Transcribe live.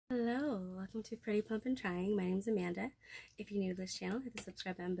Hello, welcome to Pretty Plump and Trying. My name is Amanda. If you're new to this channel, hit the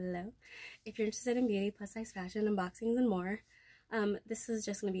subscribe button below. If you're interested in beauty, plus size fashion, unboxings, and more, this is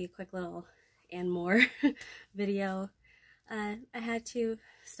just going to be a quick little and more video. I had to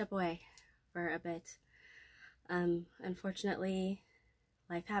step away for a bit. Unfortunately,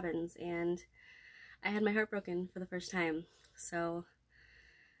 life happens, and I had my heart broken for the first time. So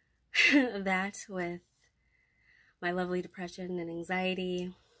that, with my lovely depression and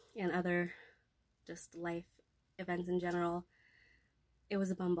anxiety and other just life events in general, it was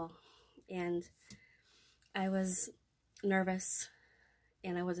a bumble, and I was nervous,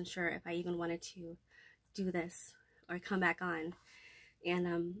 and I wasn't sure if I even wanted to do this or come back on,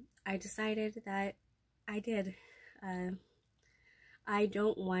 and I decided that I did. I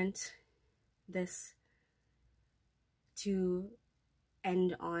don't want this to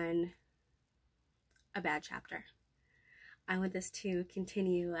end on a bad chapter. I want this to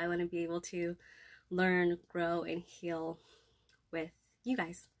continue. I want to be able to learn, grow, and heal with you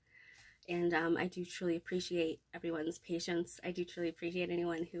guys. And I do truly appreciate everyone's patience. I do truly appreciate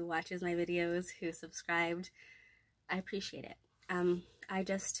anyone who watches my videos, who subscribed. I appreciate it. I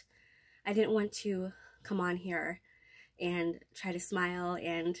didn't want to come on here and try to smile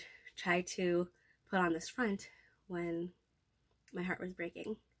and try to put on this front when my heart was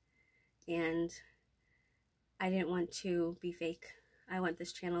breaking. And I didn't want to be fake. I want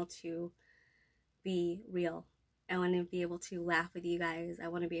this channel to be real. I want to be able to laugh with you guys. I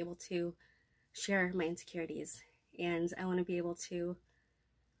want to be able to share my insecurities. And I want to be able to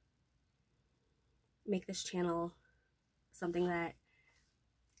make this channel something that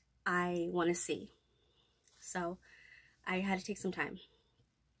I want to see. So I had to take some time.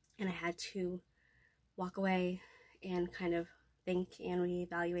 And I had to walk away and kind of think and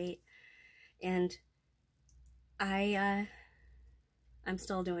reevaluate. And I'm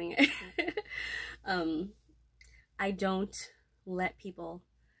still doing it. I don't let people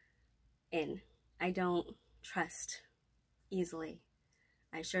in. I don't trust easily.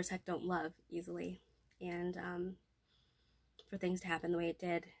 I sure as heck don't love easily. And for things to happen the way it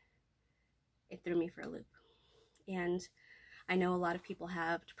did, it threw me for a loop. And I know a lot of people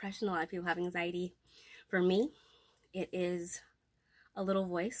have depression, a lot of people have anxiety. For me, it is a little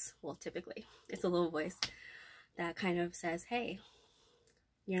voice, well, typically, it's a little voice that kind of says, hey,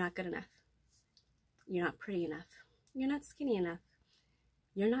 you're not good enough. You're not pretty enough. You're not skinny enough.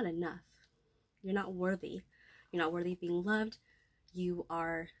 You're not enough. You're not worthy. You're not worthy of being loved. You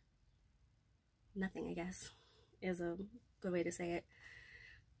are nothing, I guess, is a good way to say it.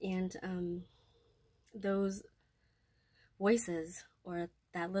 And those voices, or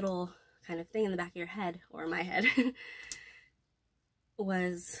that little kind of thing in the back of your head, or my head,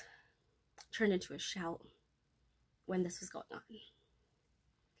 was turned into a shout when this was going on.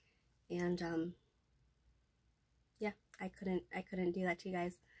 And yeah, I couldn't do that to you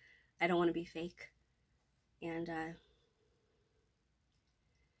guys. I don't want to be fake. And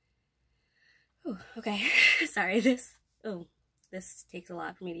okay. Sorry, this takes a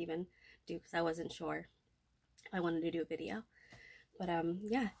lot for me to even do, because I wasn't sure if I wanted to do a video. But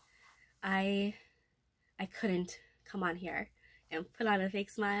yeah, I couldn't come on here and put on a fake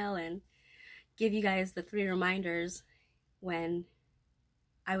smile and give you guys the 3 reminders when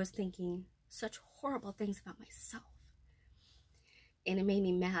I was thinking such horrible things about myself. And it made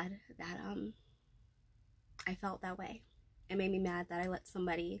me mad that I felt that way. It made me mad that I let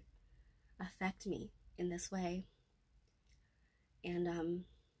somebody affect me in this way. And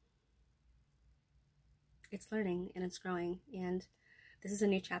it's learning and it's growing, and this is a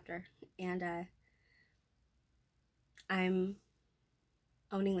new chapter, and I'm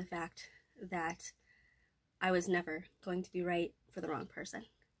owning the fact that I was never going to be right for the wrong person.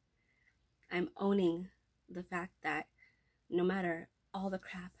 I'm owning the fact that no matter all the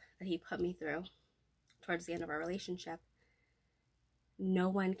crap that he put me through towards the end of our relationship, no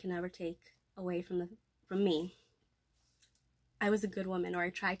one can ever take away from me. I was a good woman, or I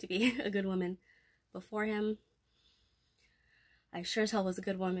tried to be a good woman before him. I sure as hell was a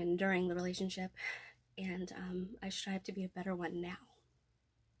good woman during the relationship, and I strive to be a better one now.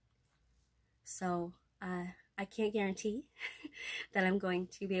 So I can't guarantee that I'm going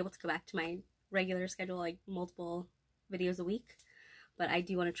to be able to go back to my regular schedule, like multiple videos a week, but I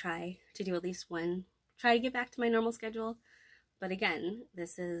do want to try to do at least one, try to get back to my normal schedule. But again,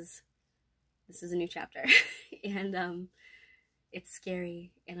 this is a new chapter, and it's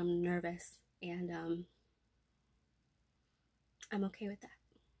scary, and I'm nervous, and I'm okay with that,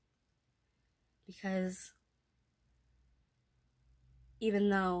 because even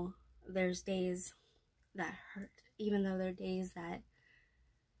though there's days that hurt, even though there are days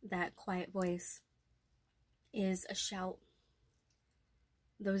that quiet voice is a shout,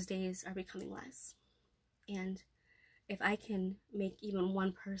 those days are becoming less. And if I can make even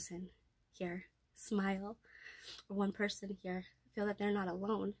one person here smile, or one person here feel that they're not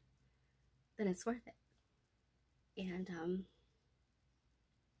alone, then it's worth it. And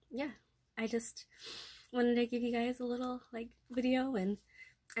yeah, I just wanted to give you guys a little like video, and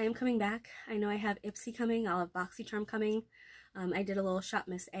I am coming back. I know I have Ipsy coming, I'll have BoxyCharm coming. I did a little Shop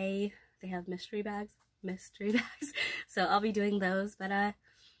Miss A. They have mystery bags, so I'll be doing those. But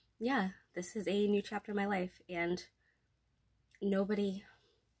yeah, this is a new chapter in my life, and nobody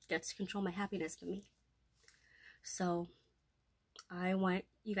gets to control my happiness but me. So I want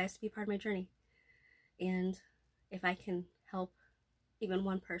you guys to be part of my journey, and if I can help even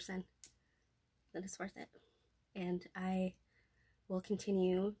one person, then it's worth it. And I will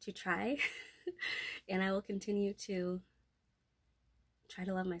continue to try and I will continue to try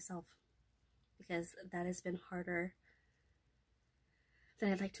to love myself, because that has been harder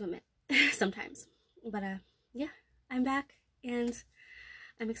than I'd like to admit sometimes. But yeah, I'm back and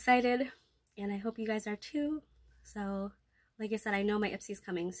I'm excited, and I hope you guys are too. So like I said, I know my Ipsy's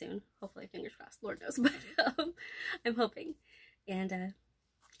coming soon. Hopefully, fingers crossed, Lord knows, but I'm hoping. And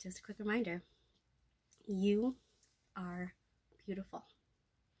just a quick reminder, you are beautiful.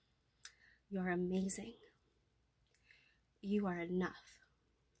 You are amazing. You are enough.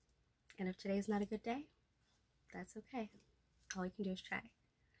 And if today's not a good day, that's okay. All you can do is try.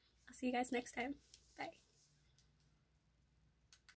 I'll see you guys next time. Bye.